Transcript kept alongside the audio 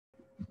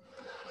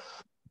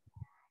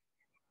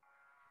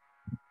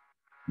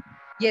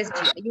Yes,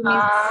 Jiya, you may.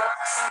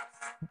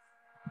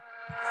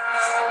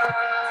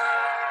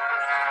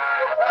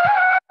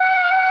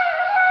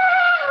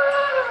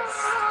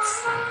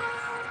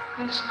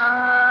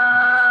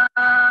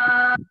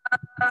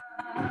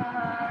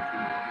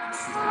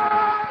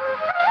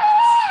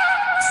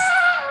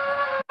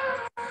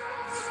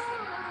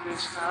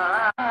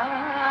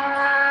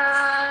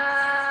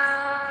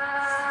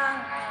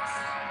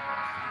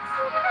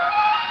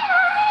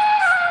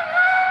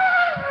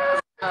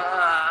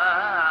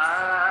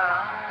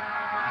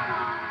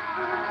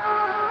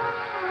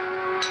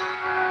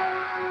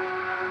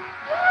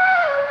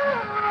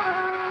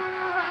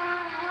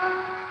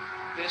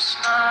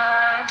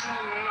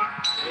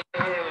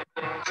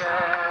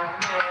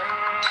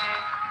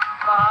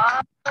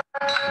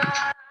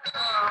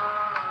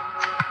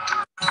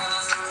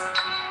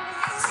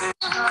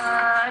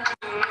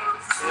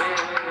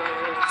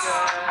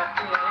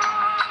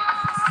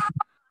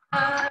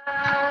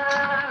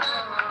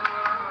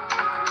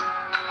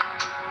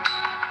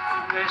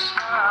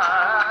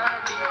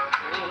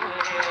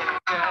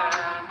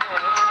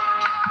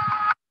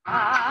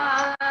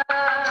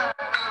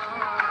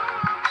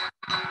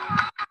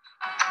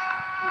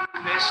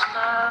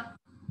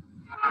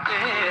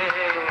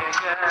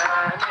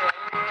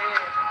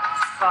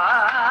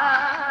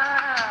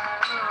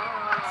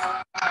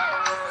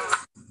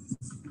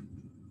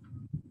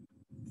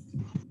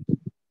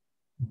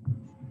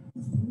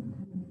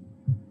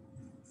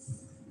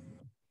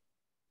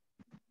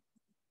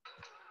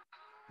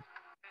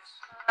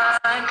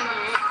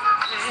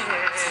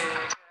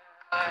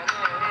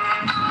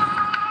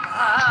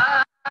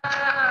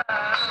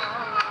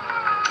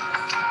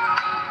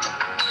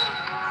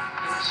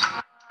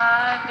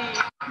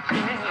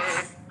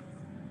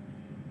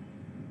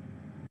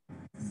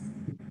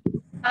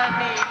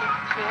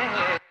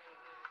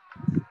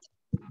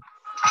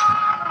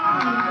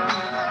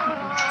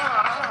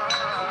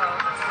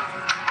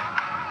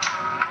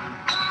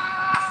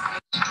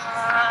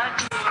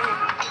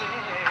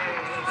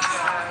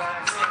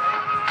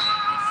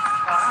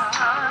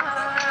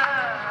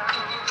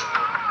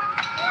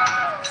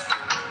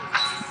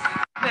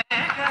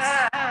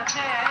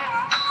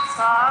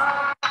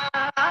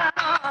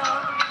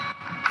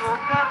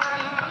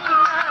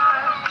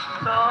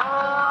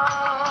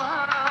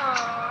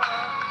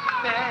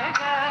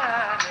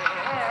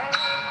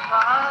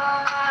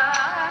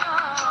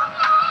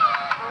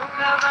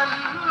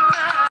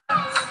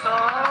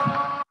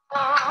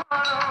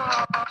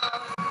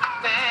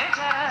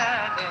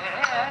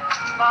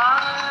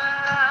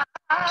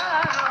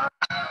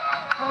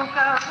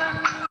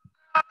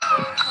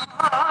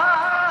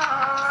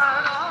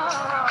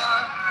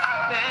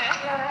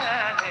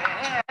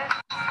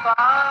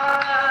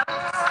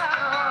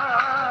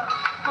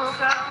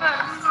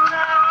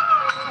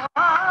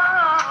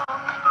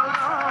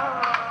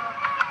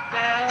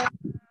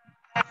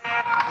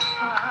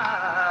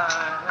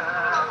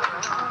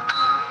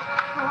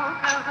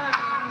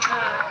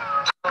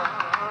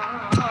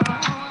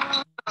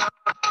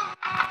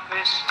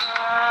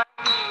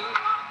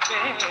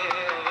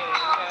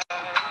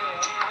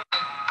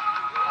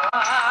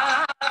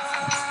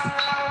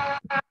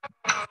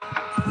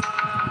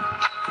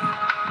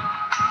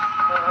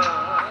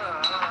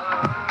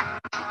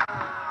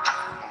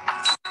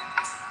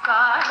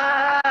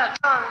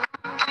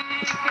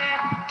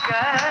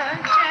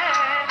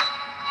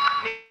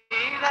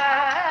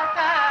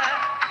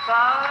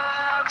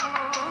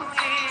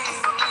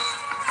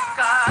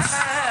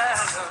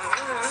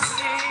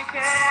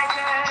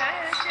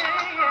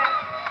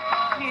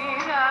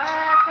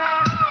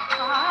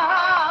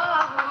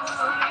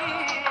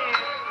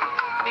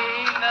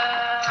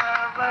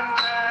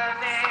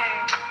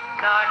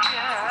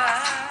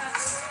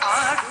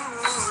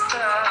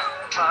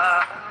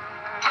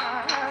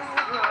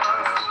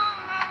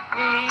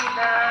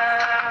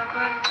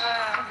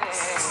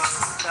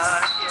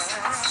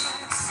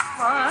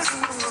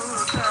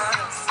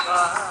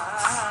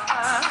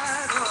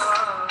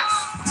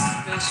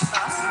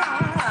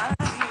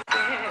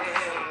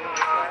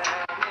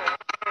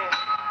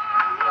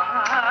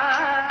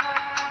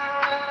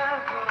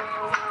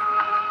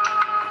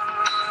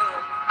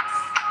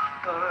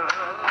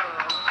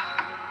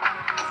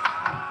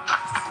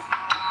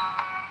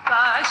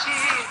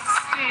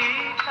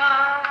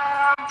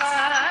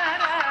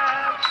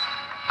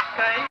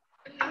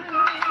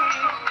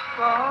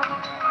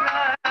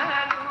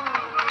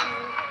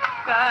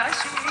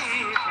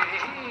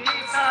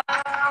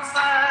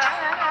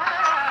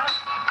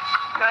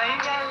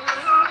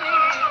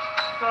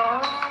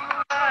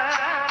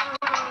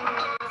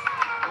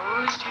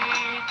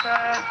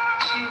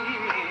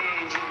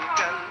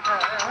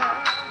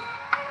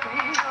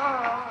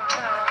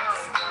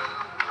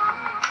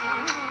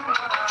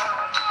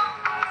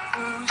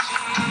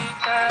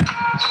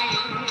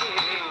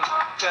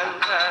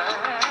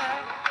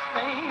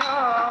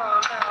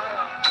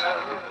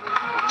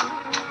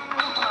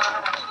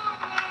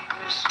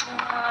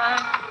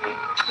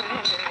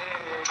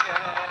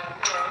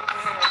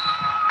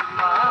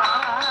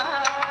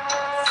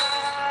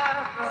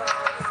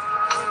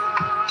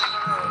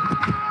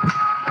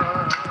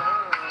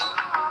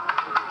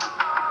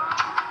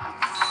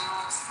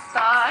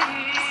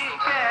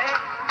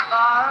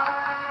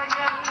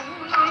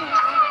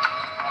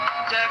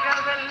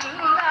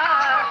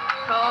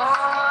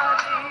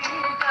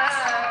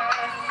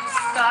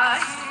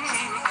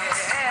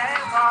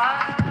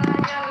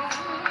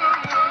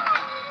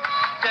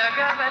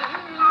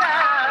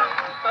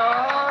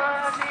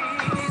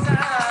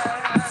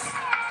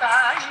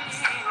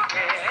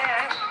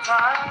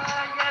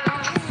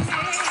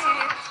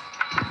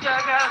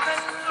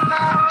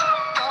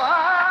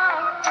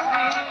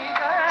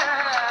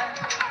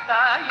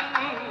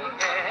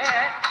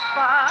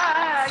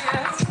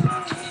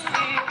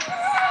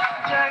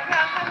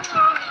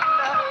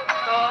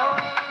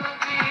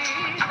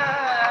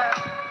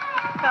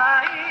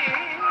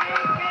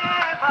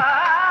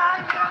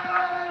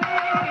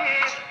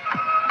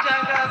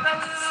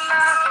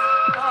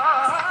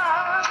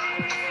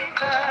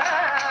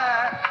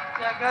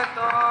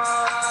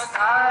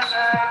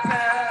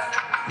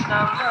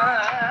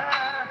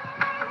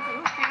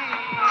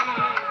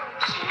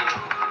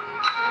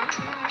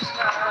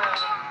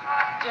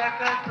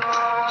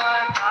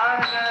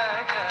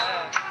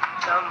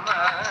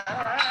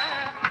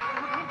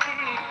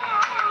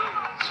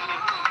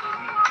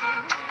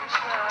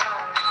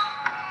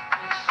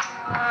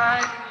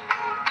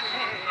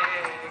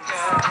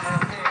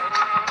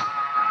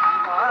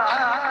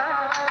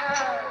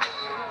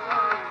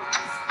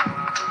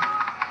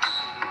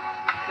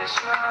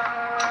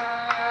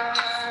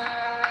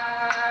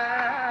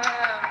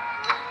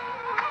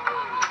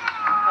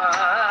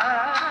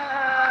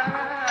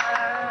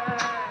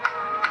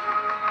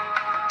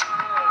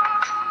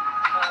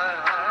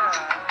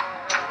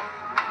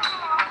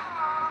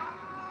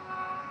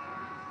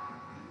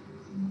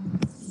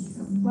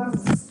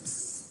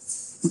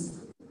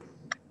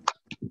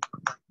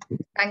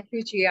 Thank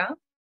you, Jiya.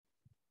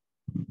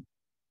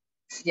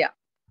 Yeah.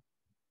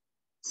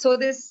 So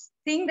this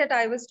thing that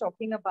I was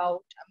talking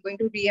about, I'm going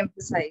to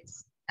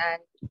re-emphasize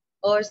and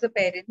urge the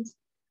parents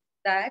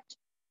that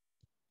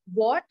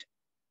what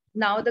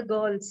now the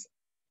girls,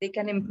 they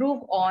can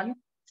improve on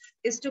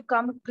is to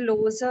come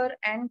closer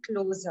and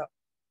closer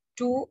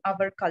to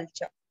our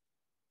culture.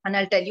 And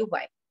I'll tell you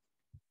why.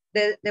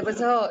 There was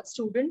a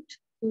student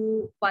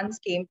who once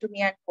came to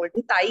me and told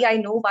me, Tai, I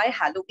know why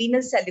Halloween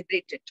is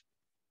celebrated.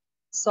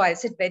 So I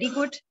said, very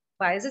good.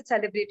 Why is it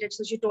celebrated?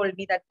 So she told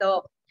me that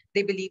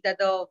they believe that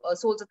the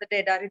souls of the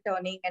dead are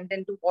returning, and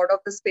then to ward off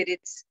the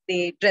spirits,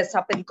 they dress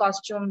up in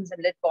costumes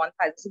and lit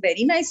bonfires. So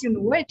very nice, you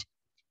know it.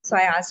 So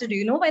I asked her, do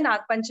you know why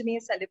Nag Panchami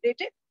is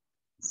celebrated?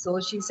 So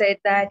she said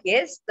that,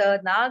 yes,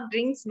 the Nag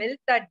drinks milk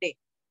that day.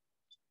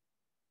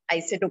 I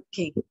said,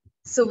 okay.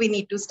 So we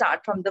need to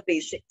start from the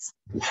basics.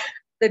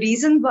 The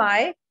reason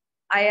why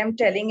I am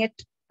telling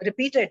it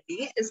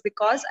repeatedly is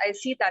because I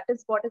see that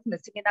is what is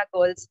missing in our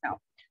girls now.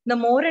 The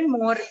more and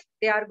more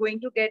they are going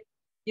to get,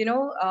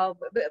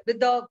 with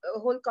the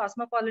whole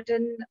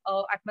cosmopolitan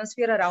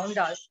atmosphere around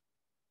us,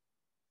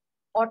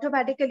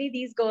 automatically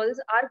these girls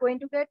are going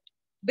to get,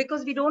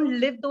 because we don't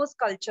live those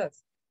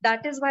cultures.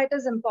 That is why it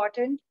is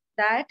important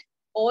that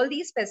all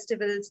these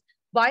festivals,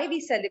 why we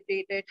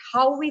celebrate it,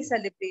 how we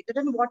celebrate it,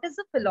 and what is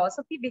the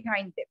philosophy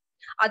behind them.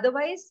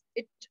 Otherwise,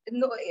 it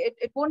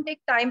won't take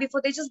time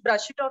before they just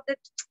brush it off that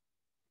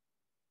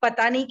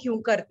pata nahi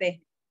kyun karte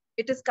hain.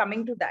 It is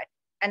coming to that.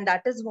 And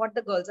that is what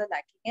the girls are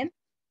lacking in.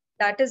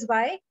 That is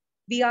why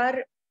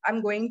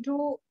I'm going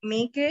to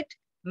make it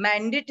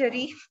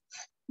mandatory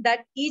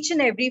that each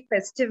and every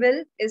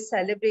festival is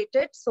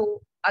celebrated.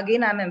 So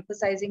again, I'm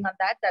emphasizing on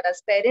that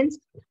as parents,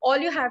 all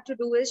you have to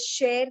do is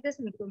share this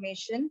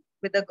information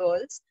with the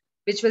girls,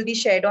 which will be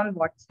shared on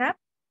WhatsApp.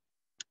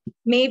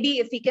 Maybe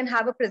if we can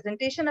have a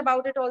presentation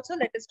about it also,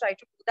 let us try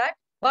to do that.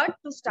 But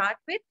to start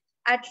with,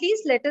 at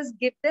least let us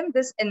give them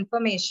this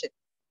information.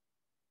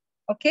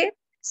 Okay,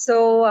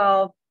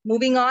 so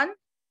moving on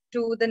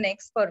to the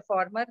next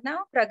performer now.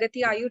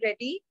 Pragati, are you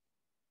ready?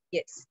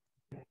 Yes.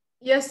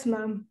 Yes,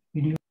 ma'am.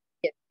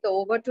 Yes. So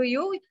over to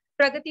you.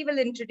 Pragati will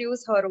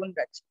introduce her own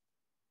rach.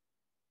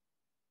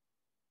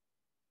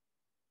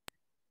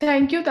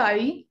 Thank you,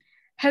 Tai.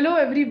 Hello,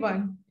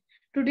 everyone.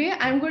 Today,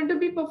 I'm going to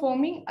be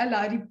performing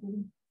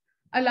Alaripu.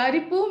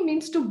 Alaripu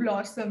means to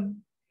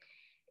blossom.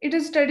 It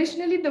is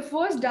traditionally the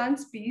first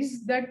dance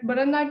piece that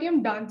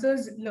Bharatanatyam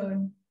dancers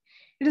learn.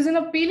 It is an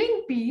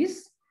appealing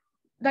piece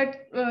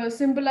that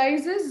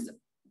symbolizes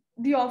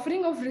the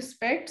offering of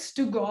respects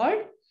to God,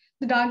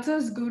 the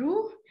dancer's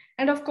guru,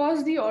 and of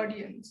course the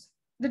audience.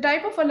 The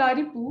type of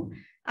Alaripu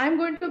I'm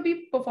going to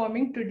be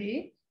performing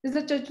today is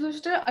the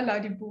Chatushra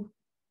Alaripu.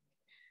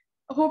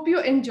 Hope you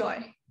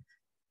enjoy.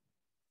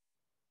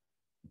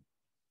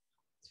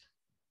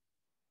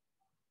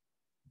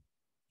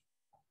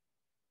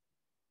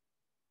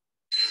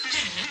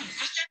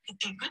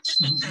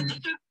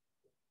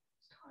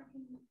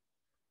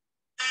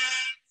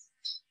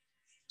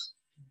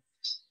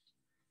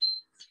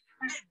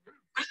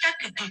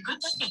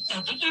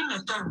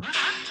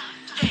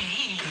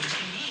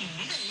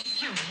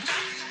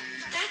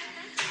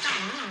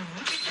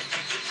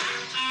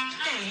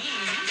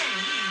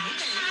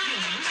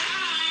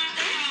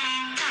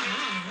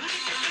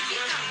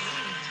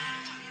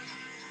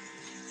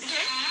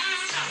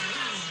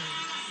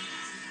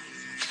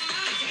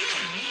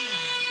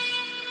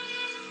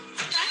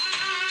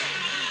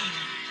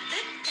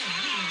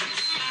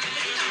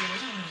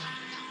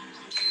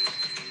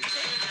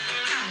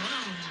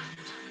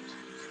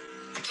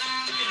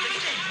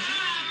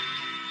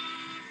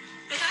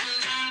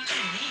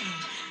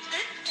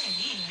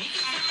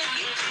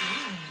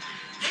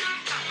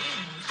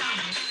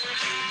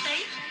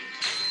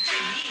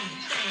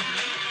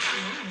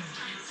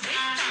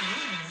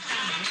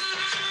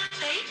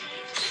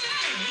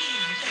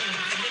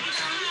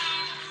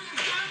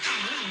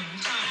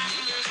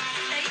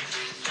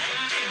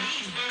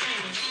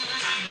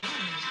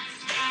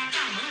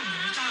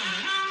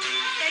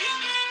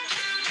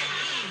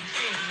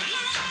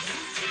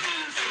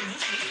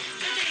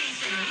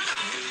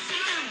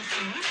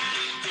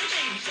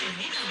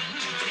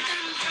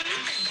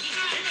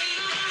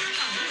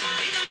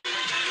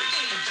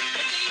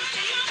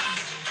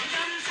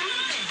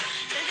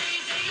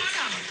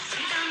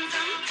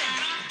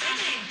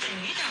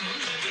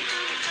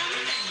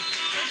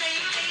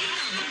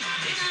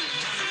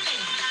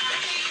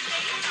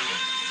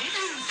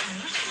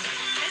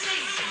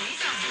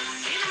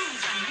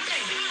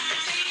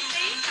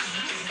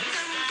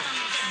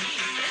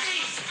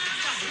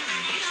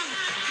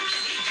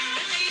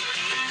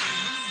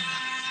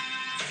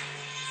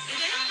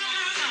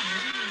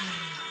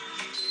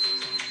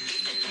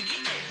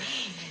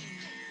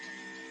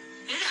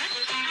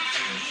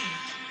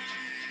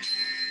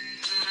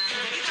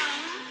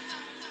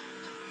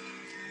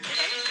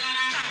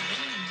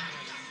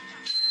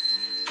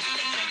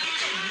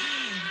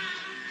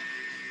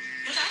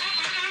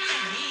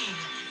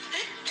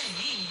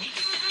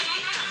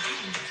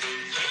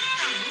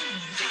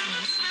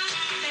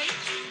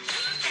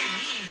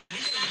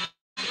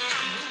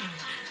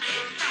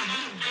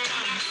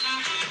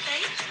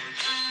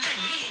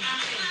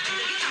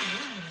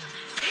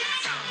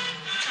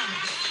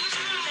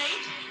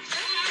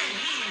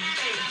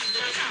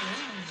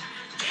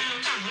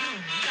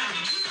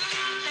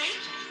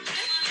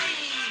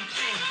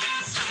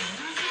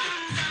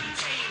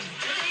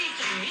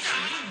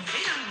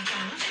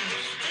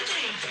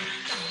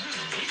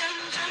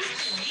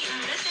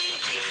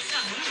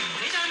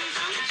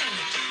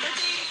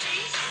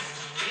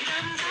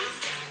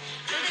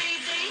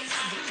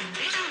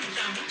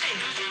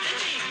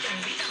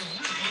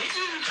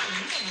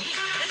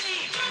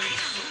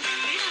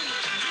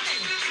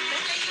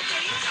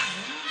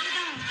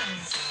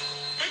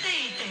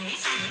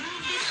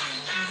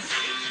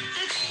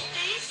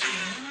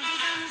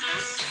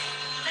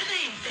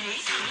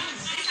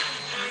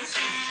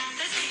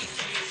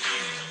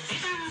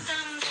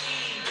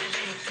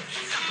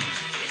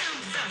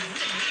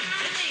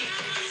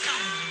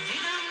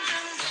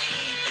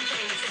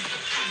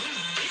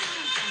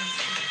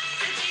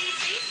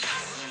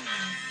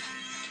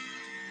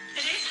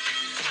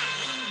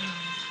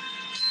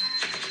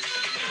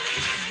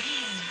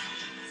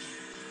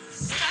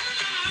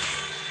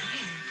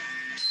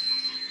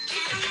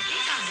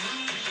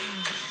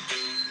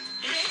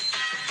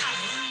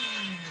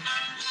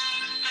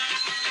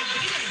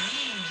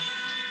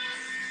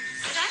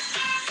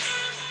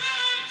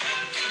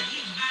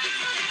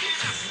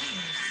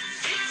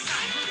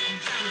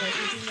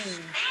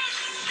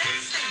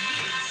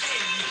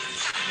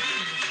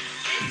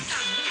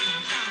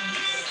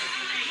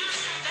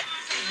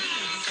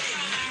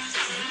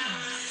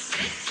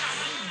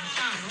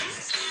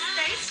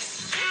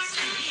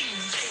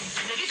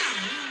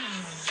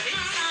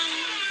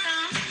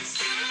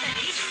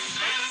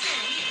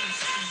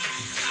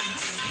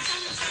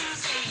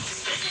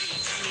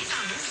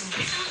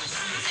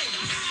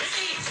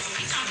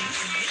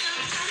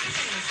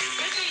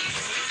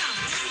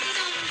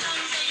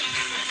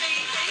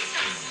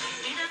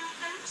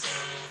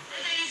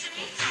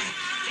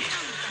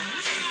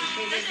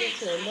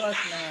 Solo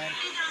असणार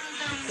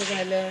ते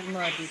झालं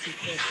मग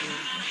अदितीचं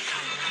असेल.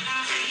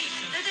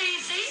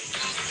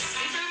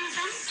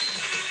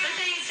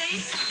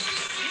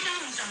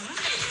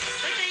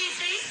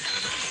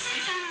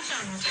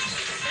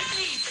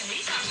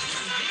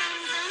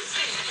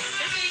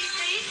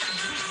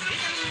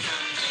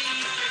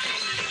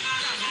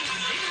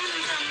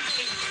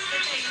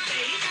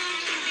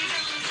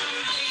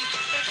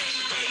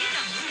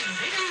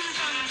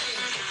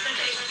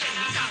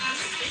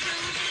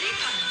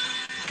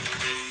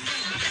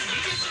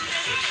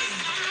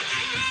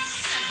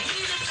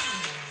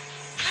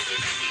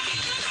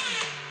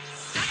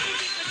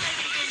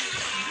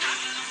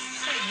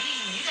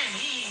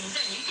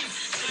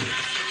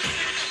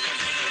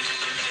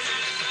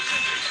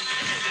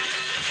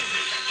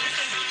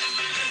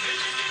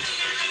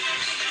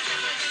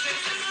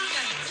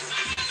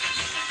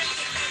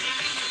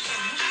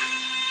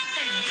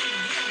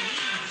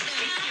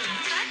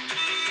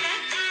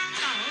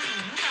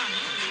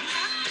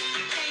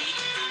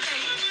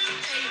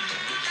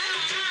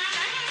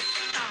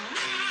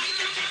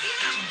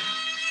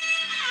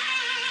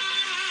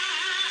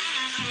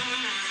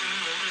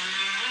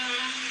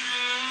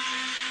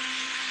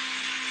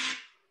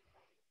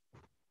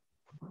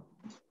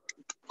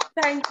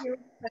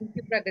 Thank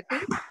you, Pragati.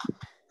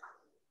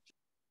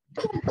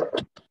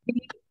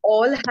 We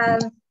all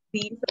have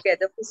been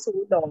together for so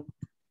long,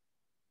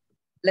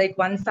 like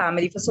one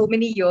family for so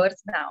many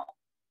years now.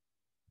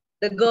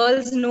 The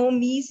girls know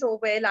me so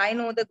well. I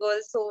know the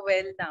girls so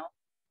well now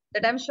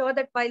that I'm sure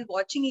that while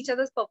watching each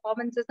other's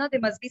performances, now they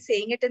must be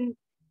saying it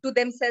to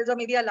themselves or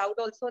maybe aloud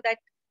also that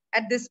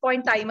at this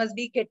point I must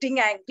be getting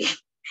angry.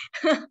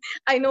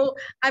 I know,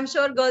 I'm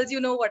sure girls, you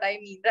know what I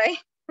mean, right?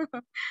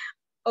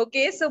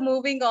 Okay, so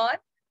moving on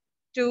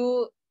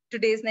to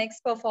today's next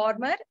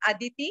performer,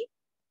 Aditi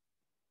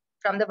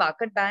from the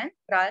Wakat band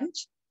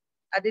branch.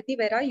 Aditi,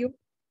 where are you?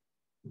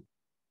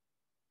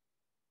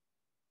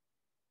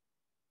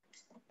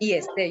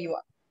 Yes, there you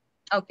are.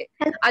 Okay.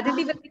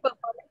 Aditi will be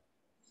performing.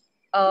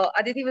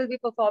 Aditi will be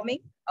performing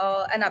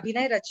an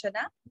Abhinay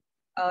Rachana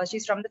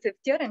She's from the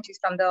 5th year and she's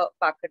from the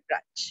Pakat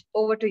branch.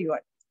 Over to you,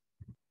 Aditi.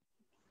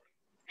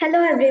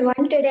 Hello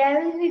everyone, today I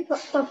will be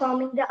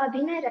performing the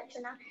Abhinay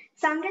Rachana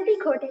Sangati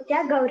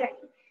Khotetya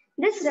Gaurani.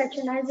 This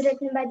Rachana is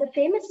written by the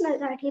famous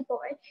Marathi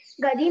poet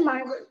Gadi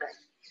Margulkar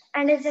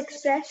and is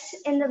expressed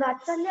in the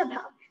Vatsalya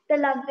Bhav, the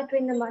love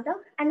between the mother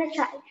and a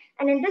child,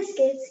 and in this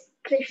case,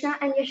 Krishna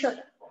and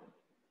Yashoda.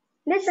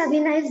 This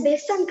Abhinay is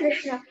based on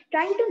Krishna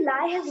trying to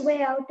lie his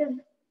way out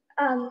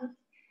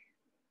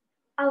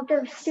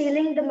of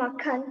stealing the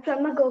makhan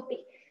from a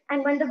gopi.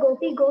 And when the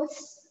gopi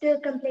goes to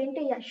complain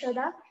to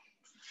Yashoda,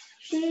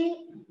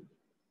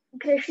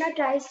 Krishna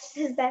tries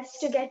his best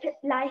to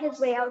lie his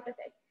way out of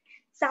it.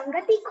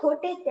 Sangati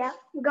khotetya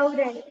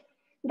gaurani.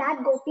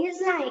 That gopi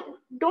is lying.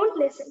 Don't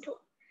listen to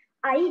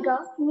her. Aiga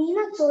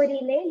meena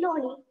chorile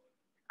loni.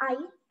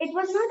 It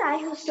was not I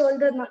who stole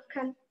the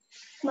makhan.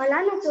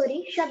 Malana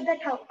chori shabda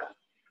thauka.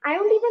 I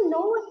don't even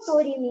know what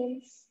chori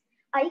means.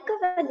 Aika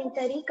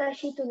valitari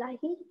kashi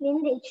tulahi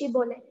nindechi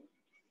bolani.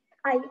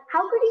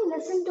 How could you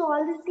listen to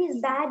all of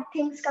these bad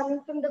things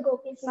coming from the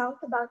gopi's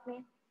mouth about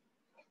me?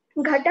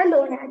 Ghata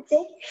lonache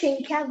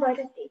shinkya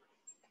varati.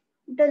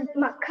 The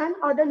makhan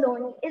or the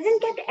loni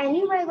isn't kept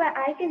anywhere where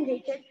I can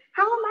reach it.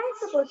 How am I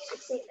supposed to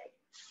steal it?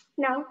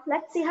 Now,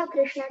 let's see how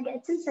Krishna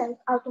gets himself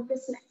out of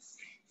this mess.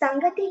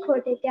 Sangati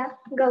khotetya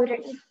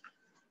gaurani.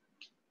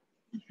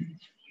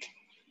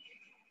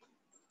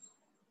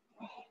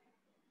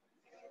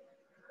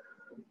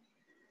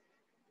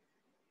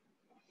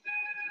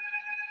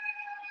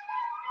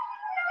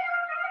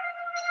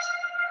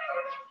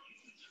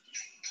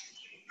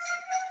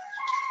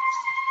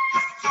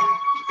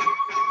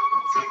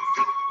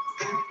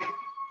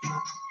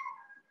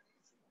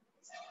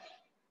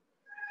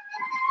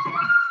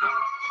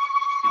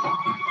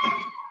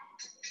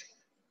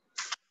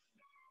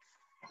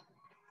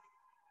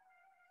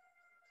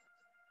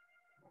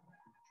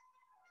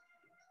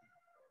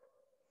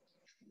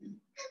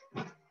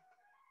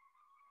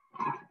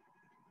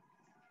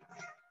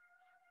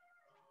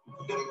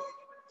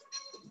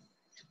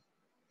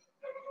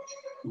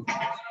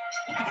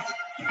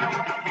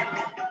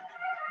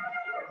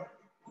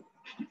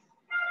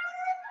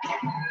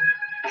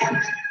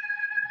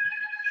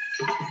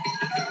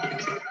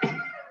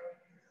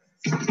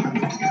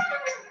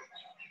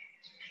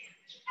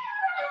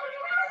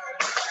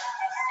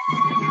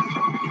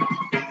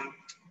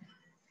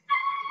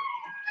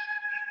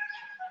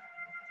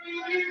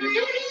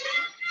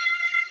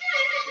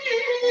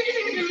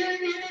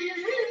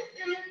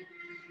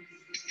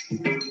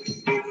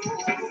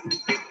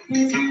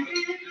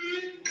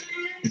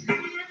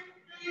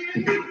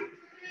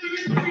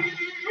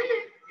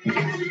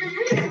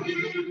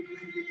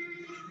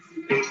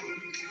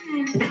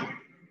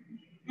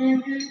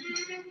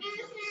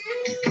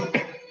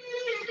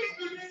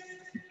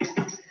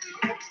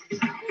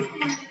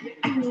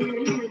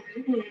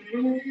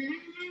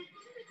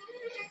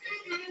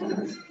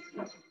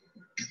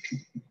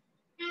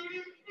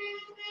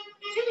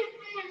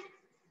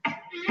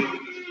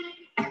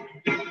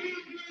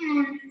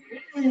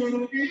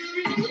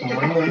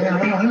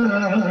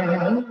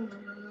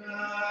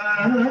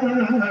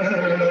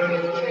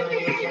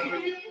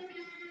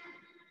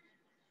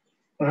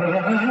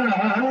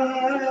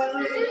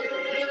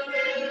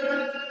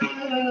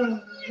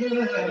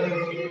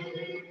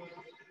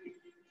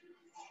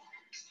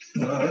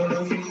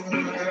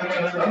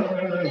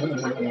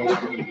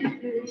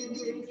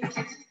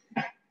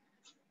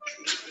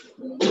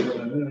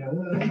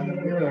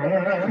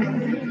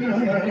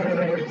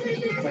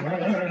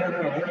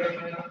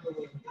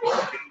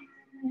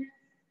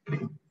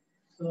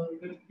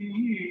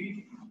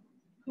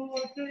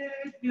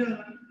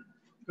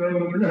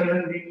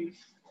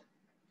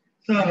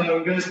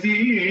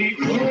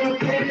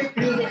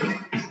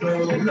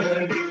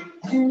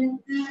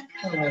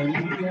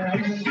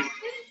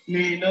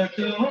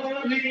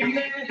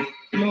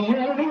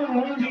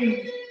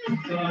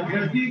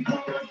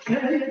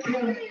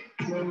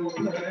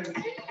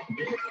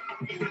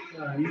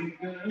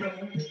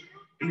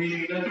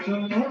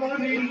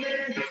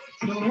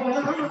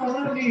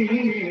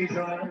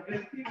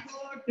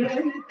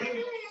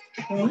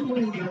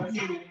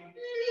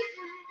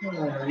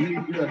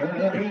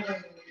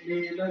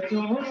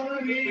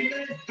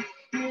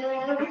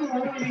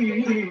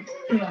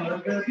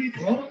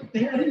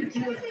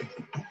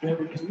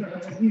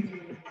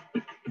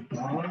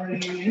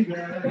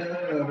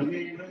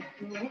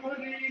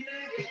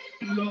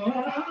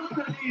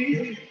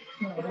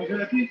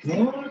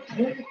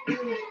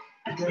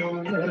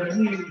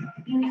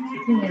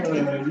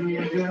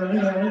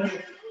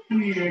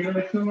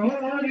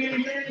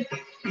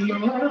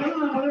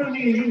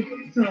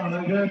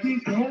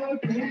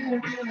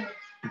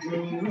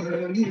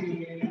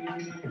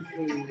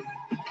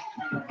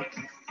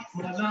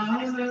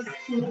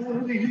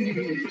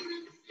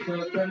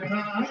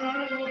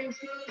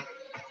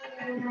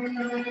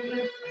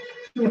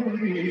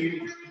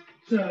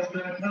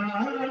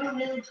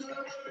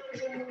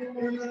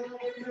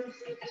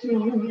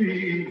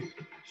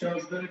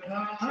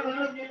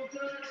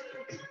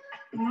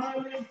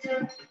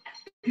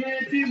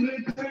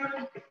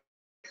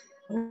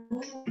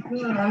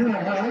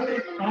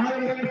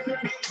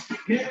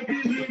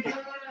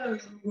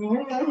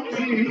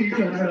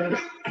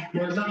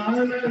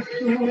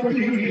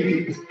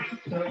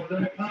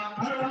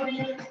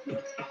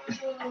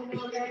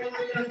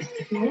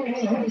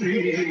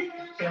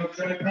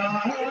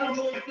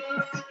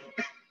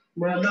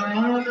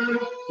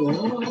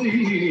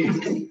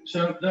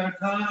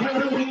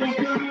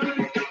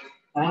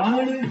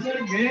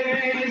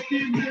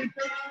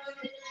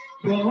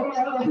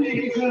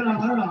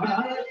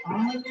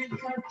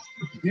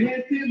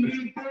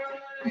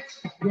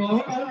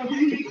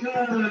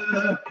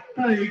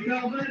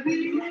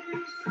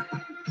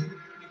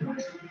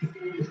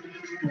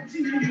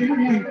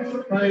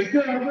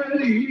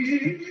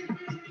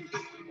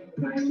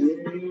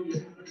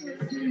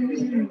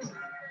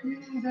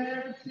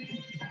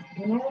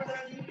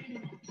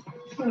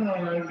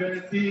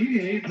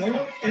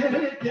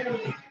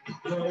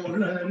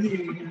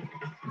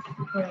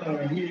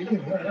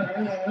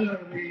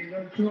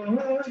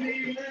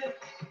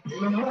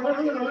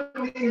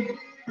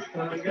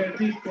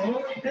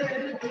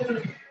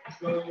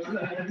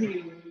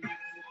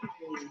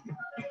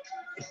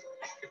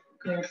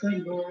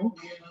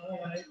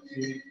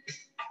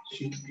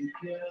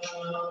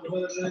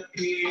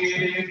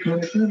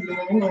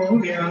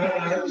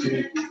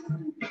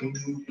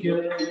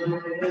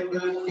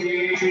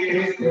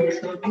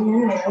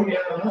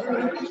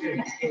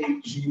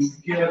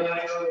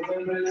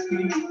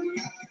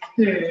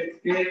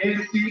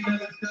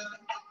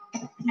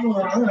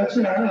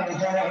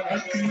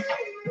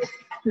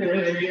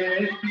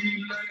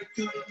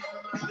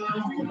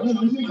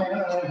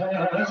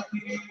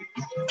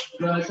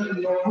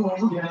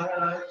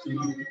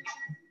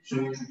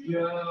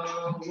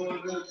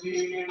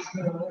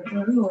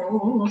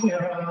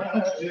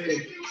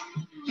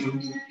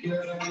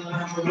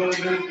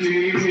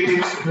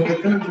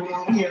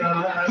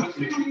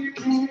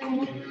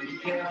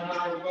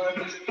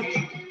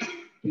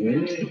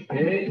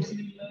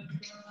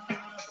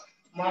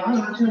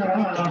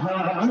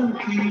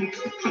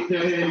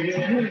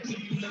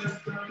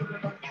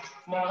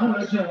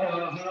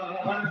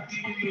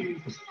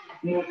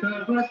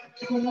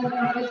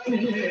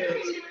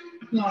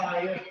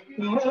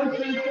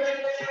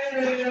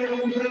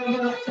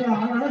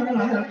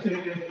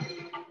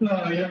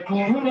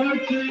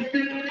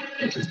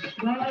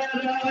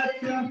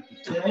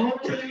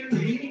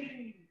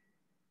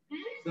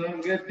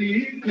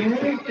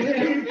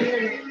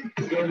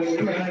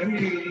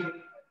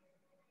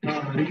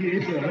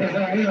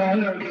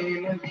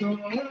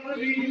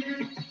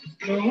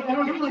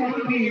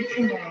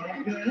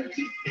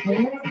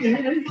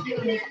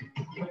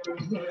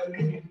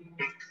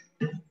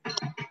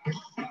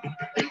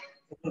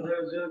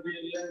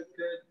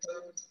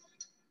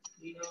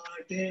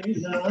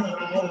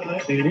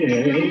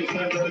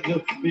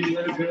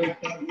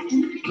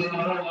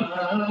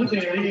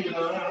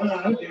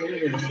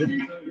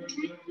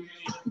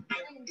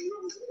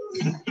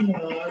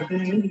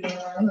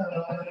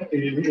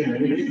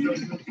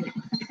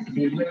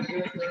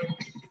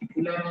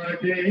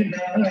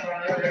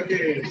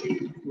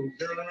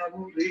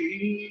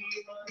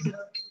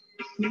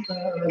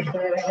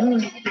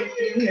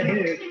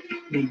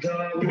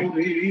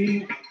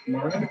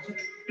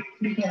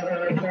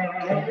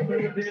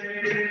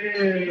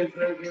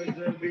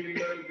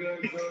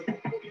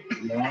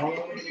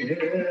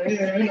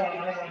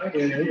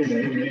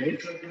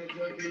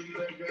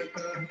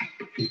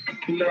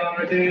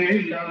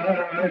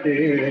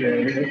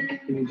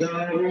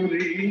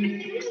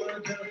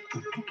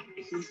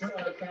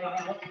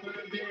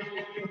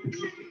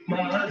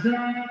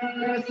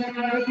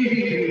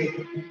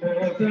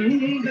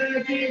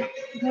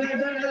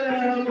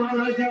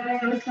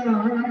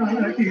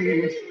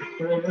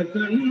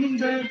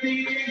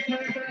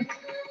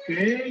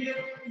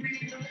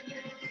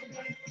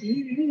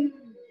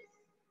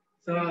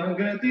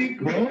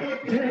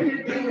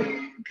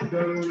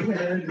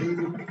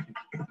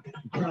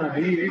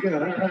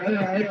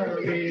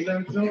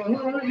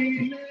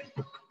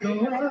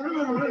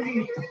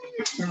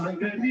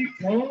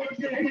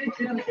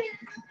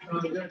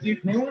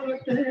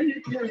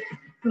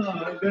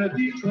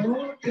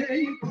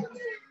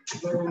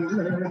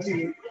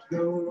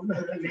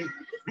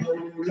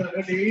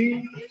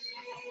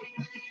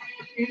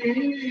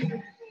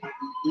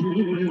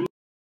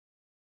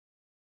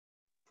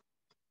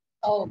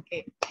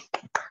 Okay.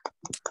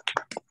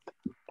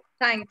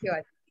 Thank you,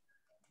 Aditi.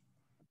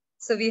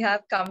 So we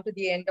have come to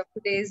the end of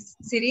today's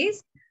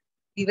series.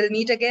 We will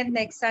meet again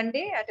next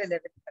Sunday at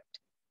 11:30.